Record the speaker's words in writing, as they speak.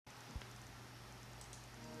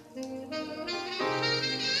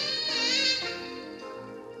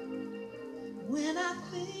When I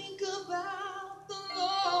think about the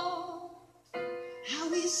Lord, how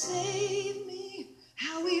he saved me,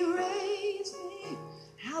 how he raised me,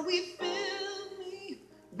 how he filled me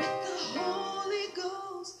with the Holy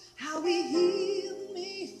Ghost, how he healed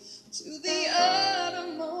me to the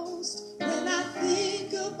uttermost. When I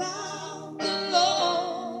think about the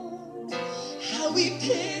Lord, how he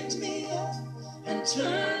picked me up and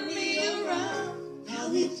turned me around, how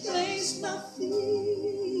he placed my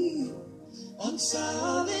feet on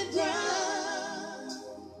solid ground.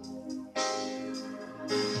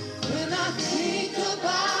 When I think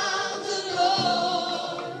about the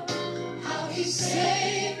Lord, how he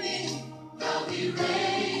saved me, how he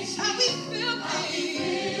raised me, how he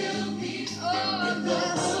filled me with the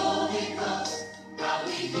Holy Ghost, how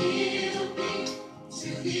he healed me to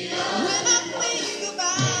the end. When I think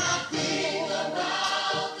about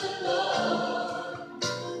the Lord,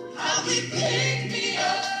 how he picked me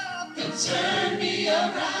up and turned me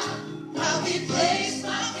around, how he placed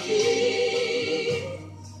my feet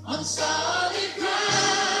on solid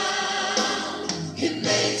ground, it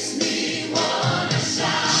makes me wanna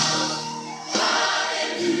shout,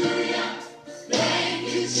 hallelujah,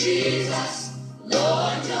 thank you, Jesus,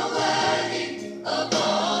 Lord, you're worthy of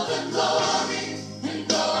all the glory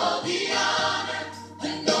and all the honor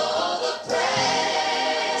and all the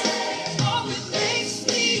praise. Oh, it makes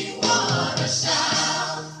me wanna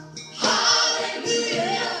shout,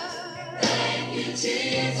 hallelujah, thank you,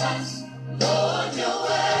 Jesus, Lord, you're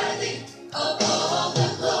worthy of all the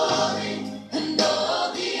glory and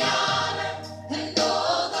all the honor and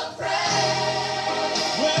all the praise.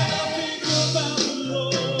 When I think about the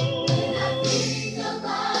Lord,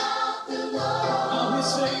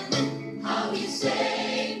 how he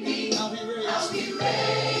saved me, how he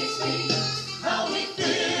raised me, how he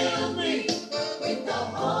filled me with the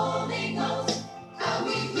Holy Ghost, how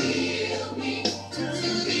he healed me to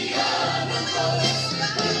the uttermost.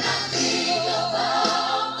 When I think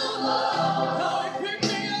about the Lord,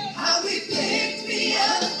 how he picked me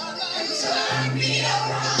up and turned me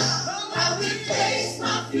around, how he placed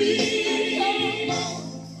my feet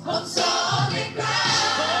on solid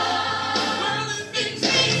ground, it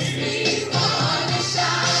makes me wanna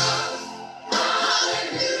shout,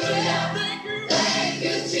 hallelujah, thank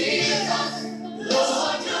you, Jesus,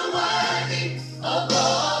 Lord, you're worthy of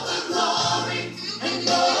all the glory and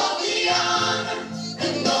all the honor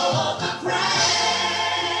and all the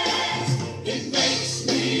praise. It makes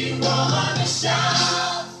me wanna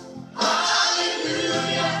shout,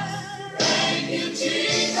 hallelujah, thank you,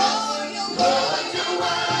 Jesus, Lord, you're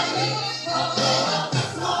worthy of all the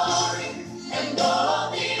glory and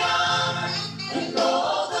all the honor and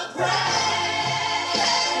all the praise.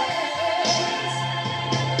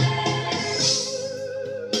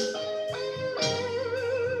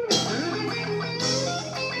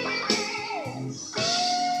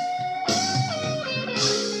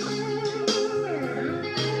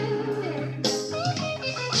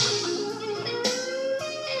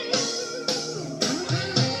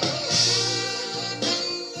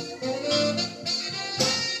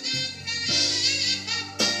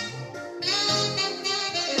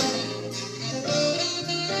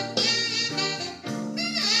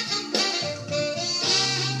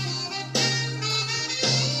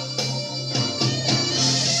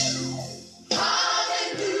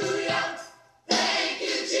 Hallelujah, thank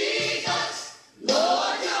you, Jesus,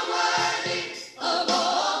 Lord, you're worthy of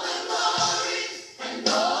all the glory and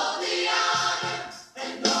all the honor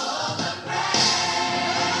and all the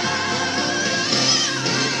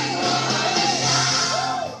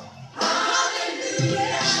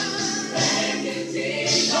hallelujah, thank you,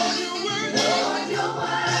 Jesus, Lord, you're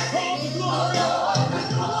worthy of all the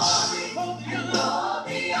glory and all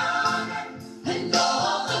the honor and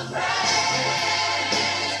all the praise.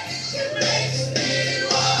 It makes me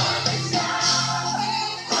wanna shout,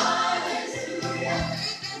 hallelujah,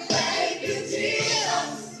 thank you,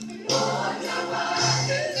 Jesus, Lord, you're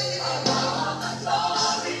worthy of all the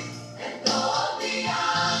glory and all the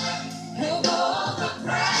honor and all the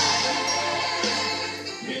praise.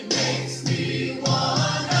 It makes me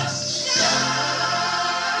wanna shout.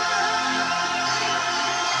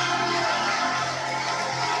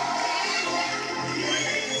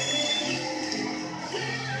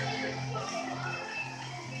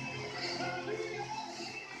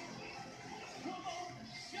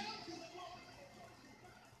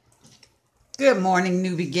 Good morning,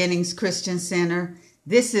 New Beginnings Christian Center.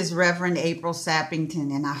 This is Reverend April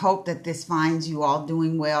Sappington, and I hope that this finds you all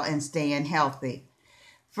doing well and staying healthy.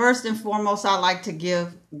 First and foremost, I like to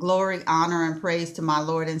give glory, honor, and praise to my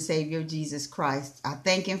Lord and Savior, Jesus Christ. I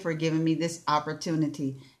thank him for giving me this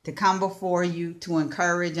opportunity to come before you, to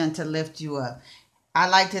encourage and to lift you up.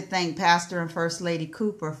 I'd like to thank Pastor and First Lady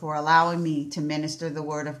Cooper for allowing me to minister the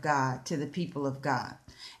word of God to the people of God.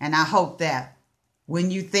 And I hope that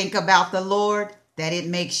when you think about the Lord, that it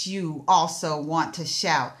makes you also want to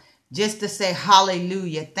shout, just to say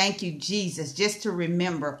hallelujah, thank you, Jesus, just to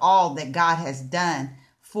remember all that God has done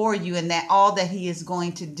for you and that all that he is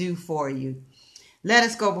going to do for you. Let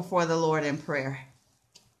us go before the Lord in prayer.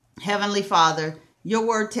 Heavenly Father, your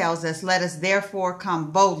word tells us, let us therefore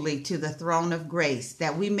come boldly to the throne of grace,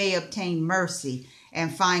 that we may obtain mercy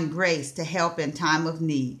and find grace to help in time of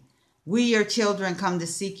need. We, your children, come to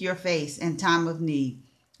seek your face in time of need.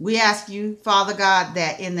 We ask you, Father God,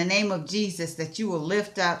 that in the name of Jesus, that you will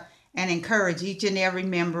lift up and encourage each and every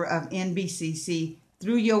member of NBCC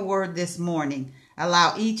through your word this morning.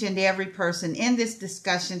 Allow each and every person in this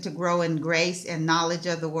discussion to grow in grace and knowledge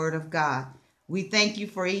of the word of God. We thank you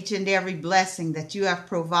for each and every blessing that you have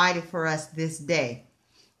provided for us this day.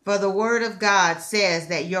 For the word of God says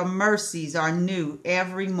that your mercies are new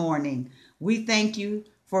every morning. We thank you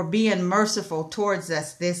for being merciful towards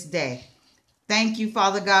us this day. Thank you,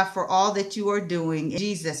 Father God, for all that you are doing in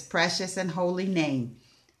Jesus' precious and holy name.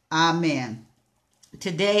 Amen.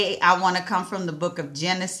 Today, I want to come from the book of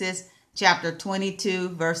Genesis, chapter 22,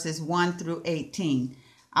 verses 1 through 18.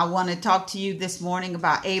 I want to talk to you this morning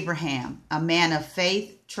about Abraham, a man of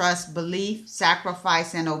faith, trust, belief,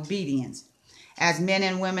 sacrifice, and obedience. As men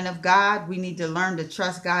and women of God, we need to learn to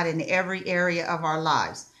trust God in every area of our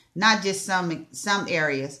lives, not just some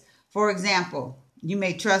areas. For example, you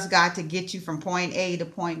may trust God to get you from point A to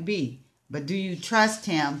point B, but do you trust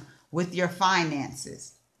him with your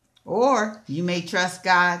finances? Or you may trust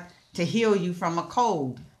God to heal you from a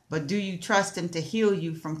cold, but do you trust him to heal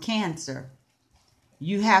you from cancer?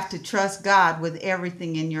 You have to trust God with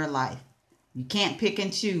everything in your life. You can't pick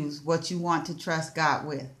and choose what you want to trust God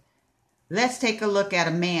with. Let's take a look at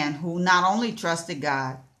a man who not only trusted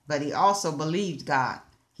God, but he also believed God.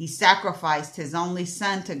 He sacrificed his only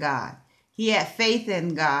son to God. He had faith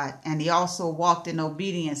in God, and he also walked in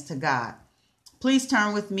obedience to God. Please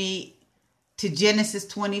turn with me to Genesis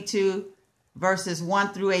 22, verses 1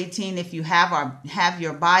 through 18 if you have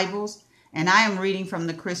your Bibles, and I am reading from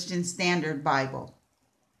the Christian Standard Bible.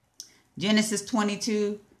 Genesis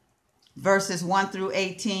 22, verses 1 through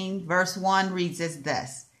 18, verse 1 reads as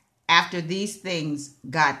thus. After these things,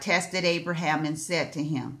 God tested Abraham and said to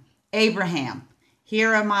him, Abraham,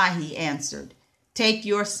 here am I, he answered. Take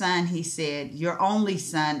your son, he said, your only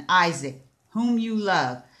son, Isaac, whom you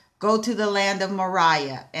love. Go to the land of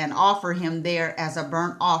Moriah and offer him there as a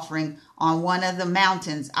burnt offering on one of the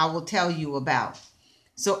mountains I will tell you about.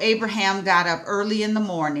 So Abraham got up early in the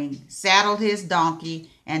morning, saddled his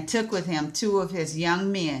donkey, and took with him 2 of his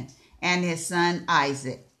young men and his son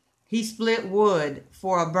Isaac. He split wood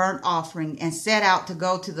for a burnt offering and set out to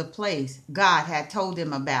go to the place God had told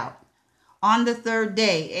him about. On the 3rd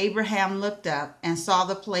day, Abraham looked up and saw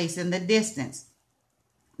the place in the distance.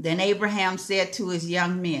 Then Abraham said to his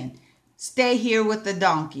young men, stay here with the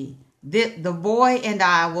donkey. The boy and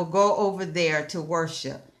I will go over there to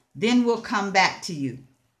worship. Then we'll come back to you.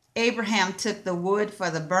 Abraham took the wood for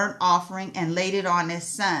the burnt offering and laid it on his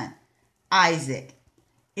son, Isaac.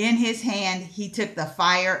 In his hand, he took the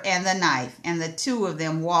fire and the knife, and the 2 of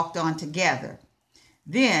them walked on together.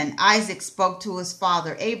 Then Isaac spoke to his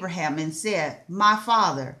father Abraham and said, my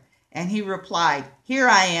father. And he replied, here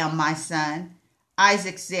I am, my son.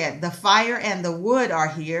 Isaac said, the fire and the wood are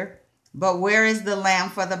here, but where is the lamb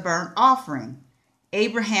for the burnt offering?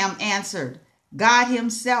 Abraham answered, God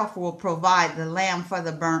himself will provide the lamb for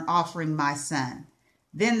the burnt offering, my son.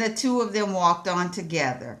 Then the 2 of them walked on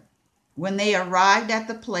together. When they arrived at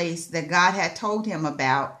the place that God had told him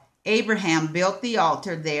about, Abraham built the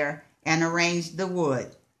altar there and arranged the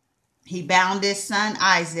wood. He bound his son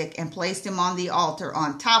Isaac and placed him on the altar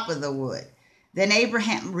on top of the wood. Then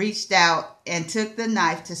Abraham reached out and took the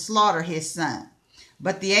knife to slaughter his son.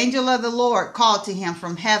 But the angel of the Lord called to him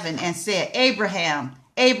from heaven and said, Abraham,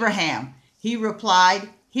 Abraham. He replied,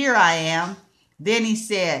 here I am. Then he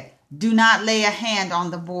said, do not lay a hand on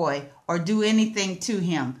the boy or do anything to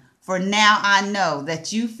him, for now I know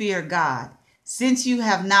that you fear God, since you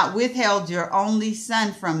have not withheld your only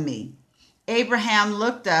son from me. Abraham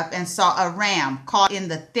looked up and saw a ram caught in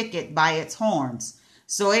the thicket by its horns.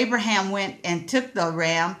 So Abraham went and took the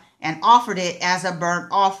ram and offered it as a burnt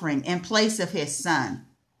offering in place of his son.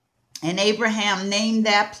 And Abraham named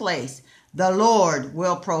that place, the Lord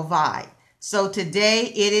will provide. So today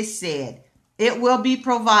it is said, it will be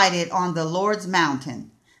provided on the Lord's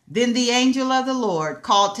mountain. Then the angel of the Lord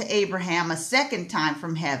called to Abraham a second time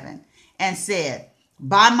from heaven and said,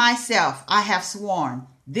 by myself I have sworn,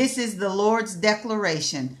 this is the Lord's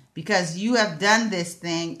declaration, because you have done this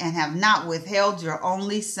thing and have not withheld your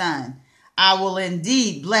only son. I will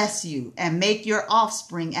indeed bless you and make your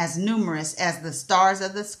offspring as numerous as the stars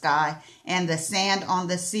of the sky and the sand on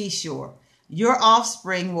the seashore. Your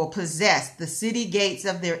offspring will possess the city gates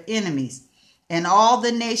of their enemies, and all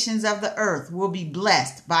the nations of the earth will be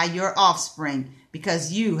blessed by your offspring,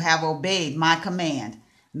 because you have obeyed my command.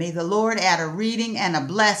 May the Lord add a reading and a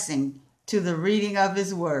blessing to the reading of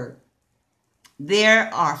his word. There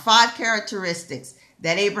are 5 characteristics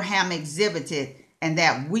that Abraham exhibited and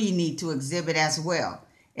that we need to exhibit as well.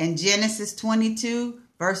 In Genesis 22,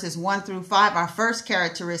 verses 1 through 5, our first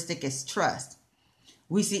characteristic is trust.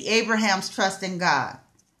 We see Abraham's trust in God.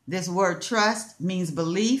 This word trust means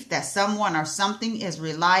belief that someone or something is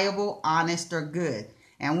reliable, honest, or good.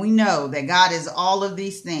 And we know that God is all of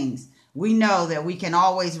these things. We know that we can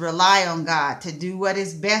always rely on God to do what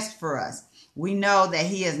is best for us. We know that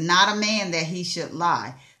he is not a man that he should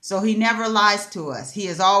lie. So he never lies to us. He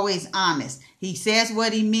is always honest. He says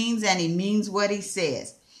what he means and he means what he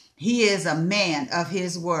says. He is a man of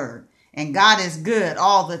his word. And God is good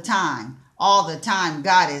all the time. All the time,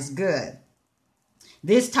 God is good.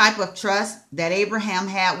 This type of trust that Abraham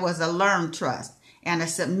had was a learned trust and a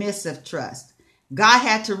submissive trust. God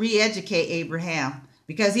had to re-educate Abraham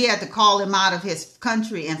because he had to call him out of his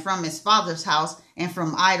country and from his father's house and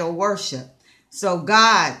from idol worship. So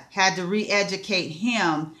God had to re-educate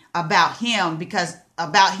him about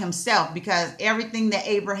himself, because everything that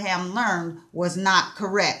Abraham learned was not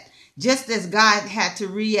correct. Just as God had to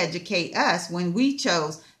re-educate us when we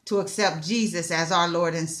chose to accept Jesus as our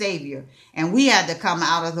Lord and Savior, and we had to come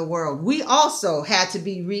out of the world. We also had to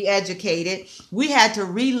be re-educated. We had to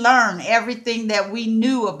relearn everything that we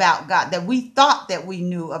knew about God, that we thought that we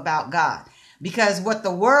knew about God, because what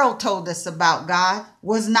the world told us about God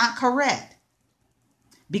was not correct.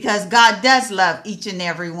 Because God does love each and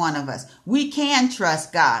every one of us. We can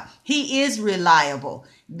trust God. He is reliable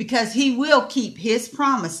because he will keep his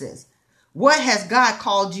promises. What has God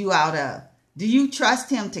called you out of? Do you trust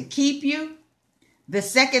him to keep you? The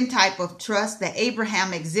second type of trust that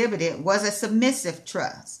Abraham exhibited was a submissive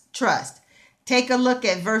trust. Take a look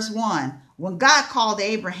at verse 1. When God called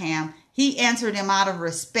Abraham, he answered him out of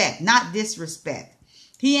respect, not disrespect.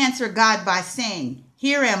 He answered God by saying,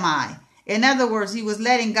 "Here am I." In other words, he was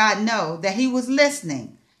letting God know that he was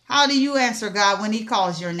listening. How do you answer God when he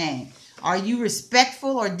calls your name? Are you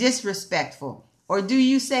respectful or disrespectful? Or do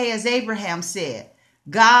you say, as Abraham said,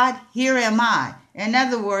 "God, here am I"? In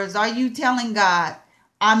other words, are you telling God,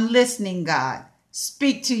 "I'm listening, God.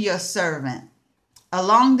 Speak to your servant"?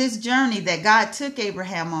 Along this journey that God took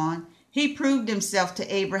Abraham on, he proved himself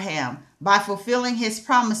to Abraham by fulfilling his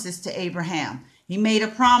promises to Abraham. He made a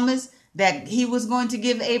promise that he was going to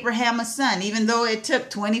give Abraham a son. Even though it took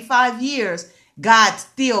 25 years, God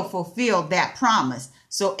still fulfilled that promise.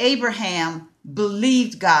 So Abraham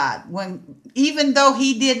believed God. Even though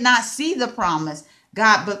he did not see the promise,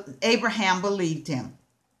 Abraham believed him.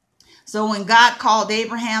 So when God called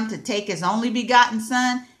Abraham to take his only begotten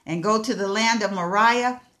son and go to the land of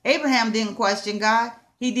Moriah, Abraham didn't question God.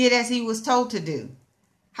 He did as he was told to do.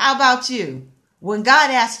 How about you? When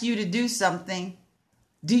God asks you to do something,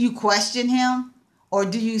 do you question him? Or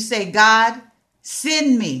do you say, "God,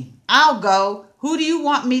 send me. I'll go. Who do you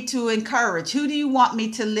want me to encourage? Who do you want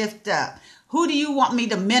me to lift up? Who do you want me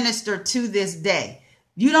to minister to this day?"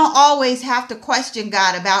 You don't always have to question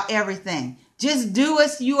God about everything. Just do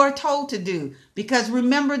as you are told to do. Because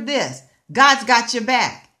remember this, God's got your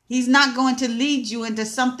back. He's not going to lead you into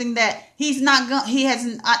something that he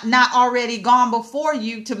has not already gone before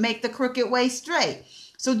you to make the crooked way straight.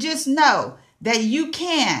 So just know that you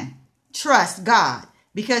can trust God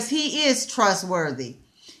because he is trustworthy.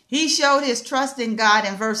 He showed his trust in God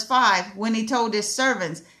in verse 5 when he told his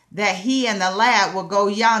servants that he and the lad will go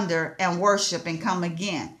yonder and worship and come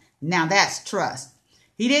again. Now that's trust.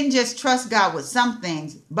 He didn't just trust God with some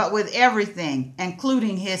things, but with everything,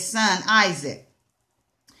 including his son Isaac.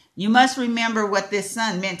 You must remember what this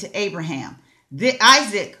son meant to Abraham.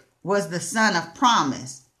 Isaac was the son of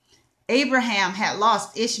promise. Abraham had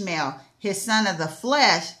lost Ishmael, his son of the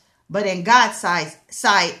flesh, but in God's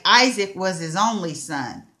sight, Isaac was his only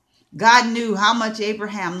son. God knew how much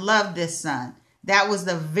Abraham loved this son. That was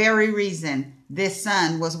the very reason this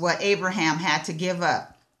son was what Abraham had to give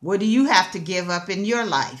up. What do you have to give up in your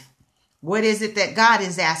life? What is it that God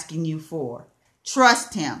is asking you for?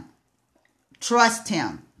 Trust him. Trust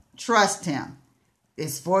him. Trust him.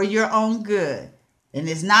 It's for your own good. And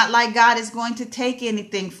it's not like God is going to take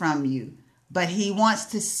anything from you, but he wants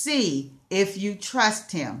to see if you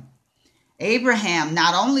trust him. Abraham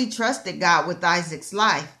not only trusted God with Isaac's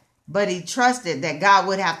life, but he trusted that God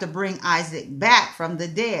would have to bring Isaac back from the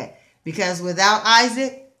dead, because without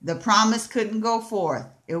Isaac, the promise couldn't go forth.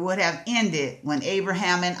 It would have ended when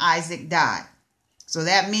Abraham and Isaac died. So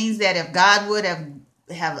that means that if God would have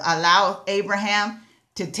allowed Abraham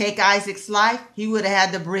to take Isaac's life, he would have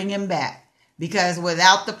had to bring him back, because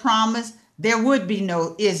without the promise, there would be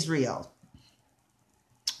no Israel.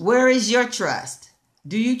 Where is your trust?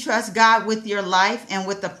 Do you trust God with your life and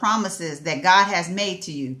with the promises that God has made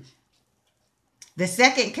to you? The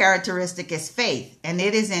second characteristic is faith, and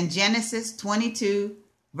it is in Genesis 22,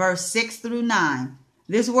 verse 6 through 9.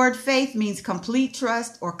 This word faith means complete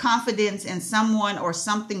trust or confidence in someone or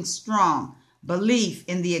something strong, belief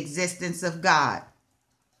in the existence of God.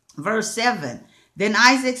 Verse 7, then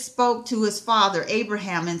Isaac spoke to his father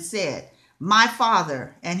Abraham and said, "My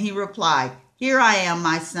father," and he replied, "Here I am,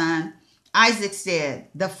 my son." Isaac said,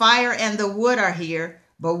 "The fire and the wood are here,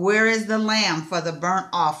 but where is the lamb for the burnt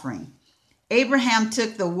offering?" Abraham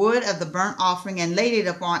took the wood of the burnt offering and laid it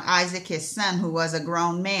upon Isaac, his son, who was a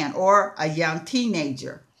grown man or a young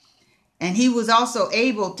teenager. And he was also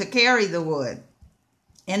able to carry the wood.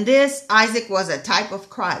 In this, Isaac was a type of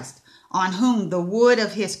Christ, on whom the wood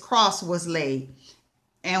of his cross was laid,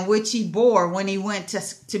 and which he bore when he went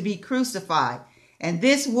to be crucified. And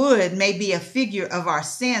this wood may be a figure of our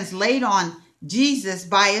sins laid on Jesus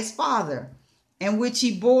by his Father, and which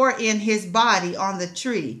he bore in his body on the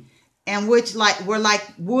tree, and which were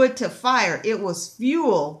like wood to fire. It was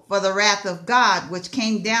fuel for the wrath of God, which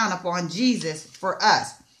came down upon Jesus for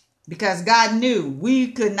us, because God knew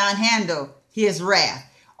we could not handle his wrath.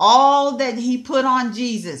 All that he put on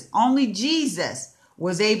Jesus, only Jesus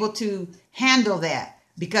was able to handle that,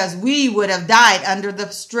 because we would have died under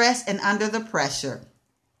the stress and under the pressure.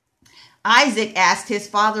 Isaac asked his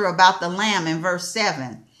father about the lamb in verse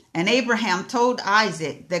 7, and Abraham told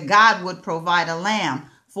Isaac that God would provide a lamb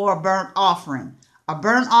for a burnt offering. A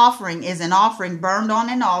burnt offering is an offering burned on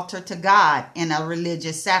an altar to God in a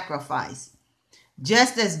religious sacrifice.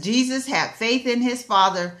 Just as Jesus had faith in his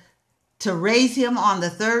Father to raise him on the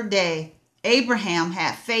third day, Abraham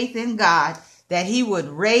had faith in God that he would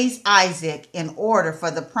raise Isaac in order for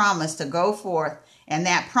the promise to go forth. And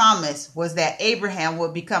that promise was that Abraham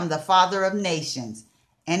would become the father of nations,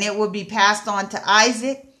 and it would be passed on to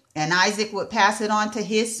Isaac, and Isaac would pass it on to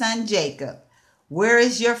his son Jacob. Where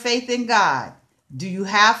is your faith in God? Do you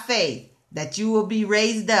have faith that you will be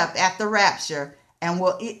raised up at the rapture and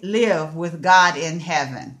will live with God in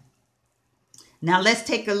heaven? Now let's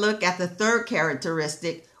take a look at the third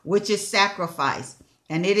characteristic, which is sacrifice.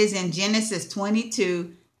 And it is in Genesis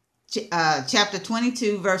 22, chapter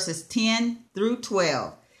 22, verses 10 through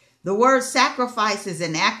 12. The word sacrifice is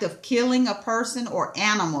an act of killing a person or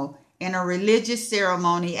animal in a religious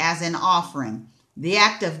ceremony as an offering. The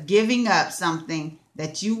act of giving up something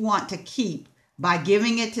that you want to keep by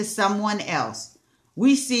giving it to someone else.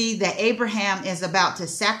 We see that Abraham is about to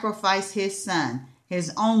sacrifice his son,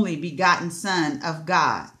 his only begotten son of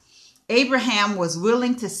God. Abraham was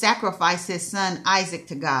willing to sacrifice his son Isaac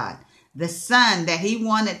to God, the son that he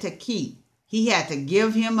wanted to keep. He had to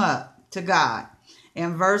give him up to God.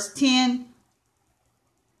 In verse 10,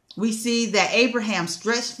 we see that Abraham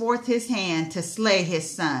stretched forth his hand to slay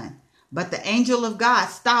his son, but the angel of God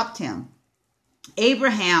stopped him.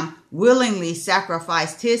 Abraham willingly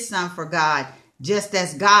sacrificed his son for God, just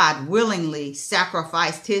as God willingly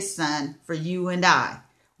sacrificed his son for you and I.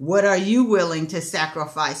 What are you willing to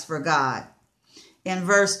sacrifice for God? In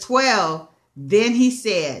verse 12, then he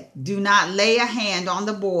said, "Do not lay a hand on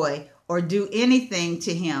the boy or do anything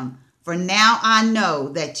to him, for now I know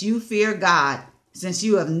that you fear God, since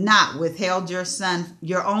you have not withheld your son,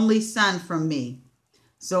 your only son, from me."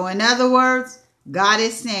 So in other words, God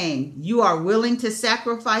is saying, you are willing to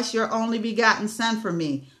sacrifice your only begotten son for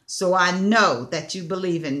me, so I know that you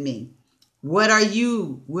believe in me. What are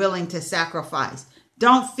you willing to sacrifice?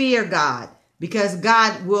 Don't fear God, because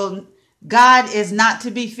God is not to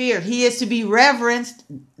be feared. He is to be reverenced,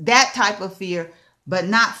 that type of fear, but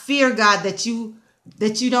not fear God that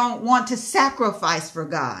you don't want to sacrifice for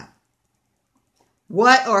God.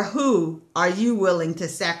 What or who are you willing to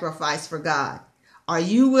sacrifice for God? Are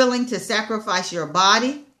you willing to sacrifice your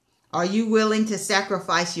body? Are you willing to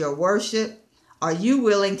sacrifice your worship? Are you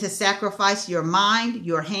willing to sacrifice your mind,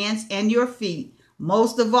 your hands, and your feet?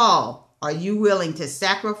 Most of all, are you willing to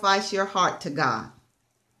sacrifice your heart to God?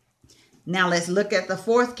 Now let's look at the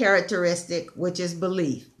fourth characteristic, which is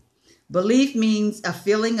belief. Belief means a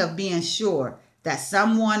feeling of being sure that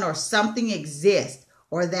someone or something exists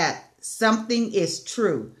or that something is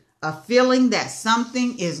true, a feeling that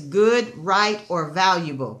something is good, right, or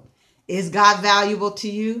valuable. Is God valuable to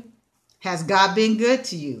you? Has God been good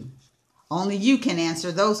to you? Only you can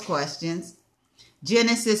answer those questions.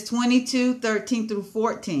 Genesis 22:13 through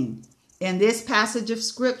 14. In this passage of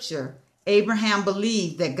scripture, Abraham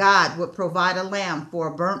believed that God would provide a lamb for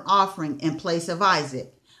a burnt offering in place of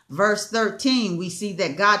Isaac. Verse 13, we see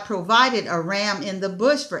that God provided a ram in the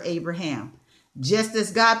bush for Abraham. Just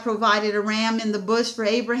as God provided a ram in the bush for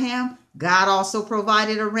Abraham, God also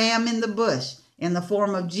provided a ram in the bush in the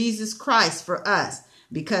form of Jesus Christ for us,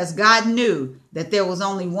 because God knew that there was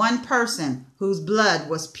only one person whose blood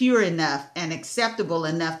was pure enough and acceptable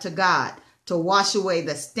enough to God to wash away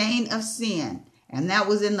the stain of sin, and that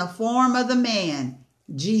was in the form of the man,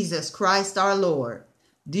 Jesus Christ our Lord.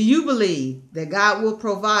 Do you believe that God will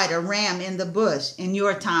provide a ram in the bush in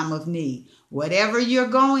your time of need? Whatever you're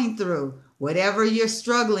going through, whatever you're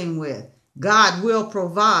struggling with, God will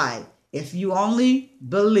provide if you only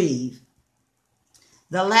believe.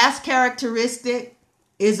 The last characteristic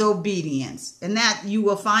is obedience, and that you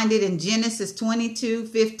will find it in Genesis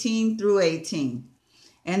 22:15 through 18.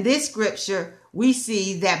 In this scripture, we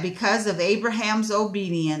see that because of Abraham's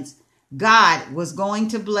obedience, God was going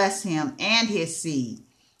to bless him and his seed.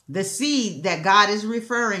 The seed that God is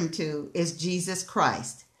referring to is Jesus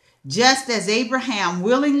Christ. Just as Abraham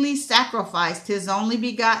willingly sacrificed his only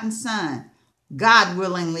begotten son, God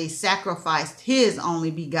willingly sacrificed his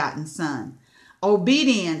only begotten son.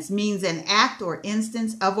 Obedience means an act or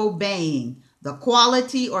instance of obeying, the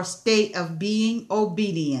quality or state of being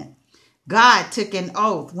obedient. God took an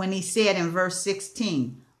oath when he said in verse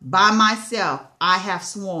 16, "By myself I have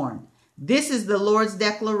sworn." This is the Lord's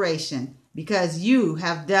declaration, because you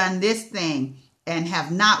have done this thing and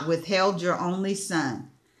have not withheld your only son.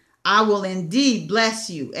 I will indeed bless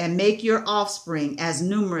you and make your offspring as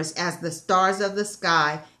numerous as the stars of the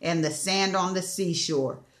sky and the sand on the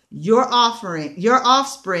seashore. Your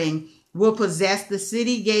offspring will possess the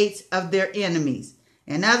city gates of their enemies.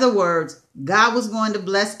 In other words, God was going to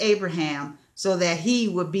bless Abraham so that he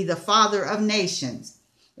would be the father of nations.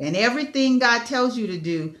 And everything God tells you to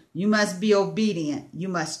do, you must be obedient. You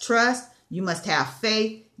must trust. You must have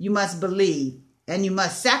faith. You must believe. And you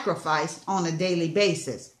must sacrifice on a daily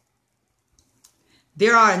basis.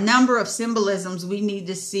 There are a number of symbolisms we need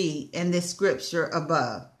to see in this scripture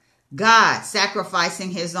above. God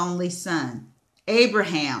sacrificing his only son.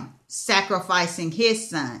 Abraham sacrificing his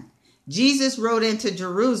son. Jesus rode into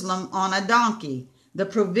Jerusalem on a donkey. The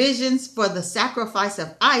provisions for the sacrifice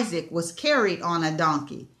of Isaac was carried on a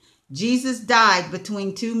donkey. Jesus died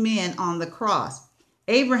between two men on the cross.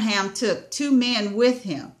 Abraham took two men with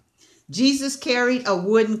him. Jesus carried a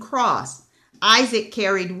wooden cross. Isaac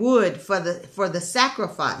carried wood for the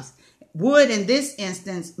sacrifice. Wood in this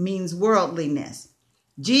instance means worldliness.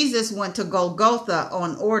 Jesus went to Golgotha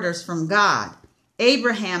on orders from God.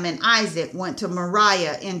 Abraham and Isaac went to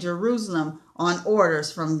Moriah in Jerusalem on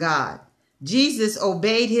orders from God. Jesus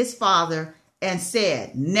obeyed his Father and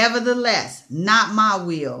said, "Nevertheless, not my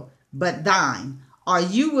will, but thine." Are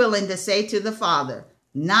you willing to say to the Father,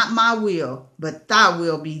 "Not my will, but thy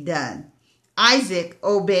will be done"? Isaac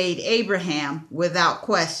obeyed Abraham without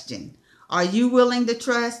question. Are you willing to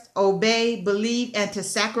trust, obey, believe, and to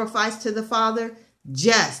sacrifice to the Father,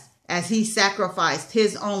 just as he sacrificed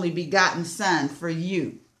his only begotten son for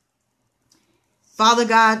you? Father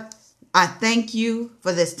God, I thank you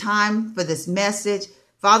for this time, for this message.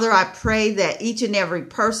 Father, I pray that each and every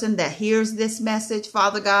person that hears this message,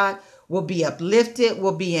 Father God, will be uplifted,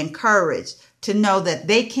 will be encouraged to know that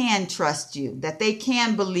they can trust you, that they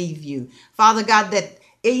can believe you. Father God, that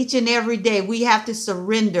each and every day we have to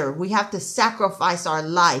surrender. We have to sacrifice our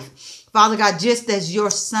life. Father God, just as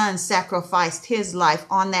your son sacrificed his life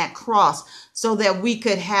on that cross so that we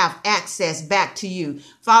could have access back to you.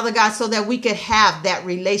 Father God, so that we could have that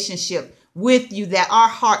relationship with you that our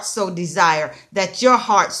hearts so desire, that your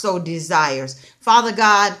heart so desires. Father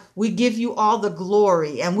God, we give you all the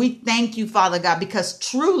glory and we thank you, Father God, because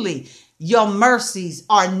truly your mercies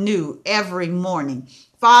are new every morning.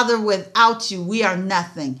 Father, without you, we are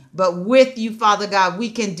nothing. But with you, Father God,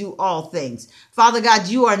 we can do all things. Father God,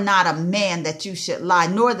 you are not a man that you should lie,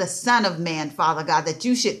 nor the son of man, Father God, that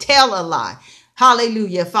you should tell a lie.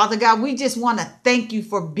 Hallelujah. Father God, we just want to thank you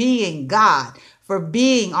for being God, for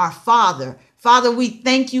being our Father. Father, we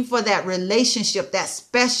thank you for that relationship, that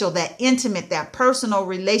special, that intimate, that personal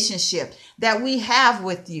relationship that we have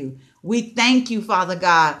with you. We thank you, Father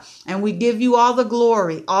God, and we give you all the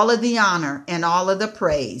glory, all of the honor, and all of the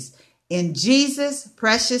praise. In Jesus'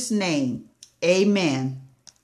 precious name, amen.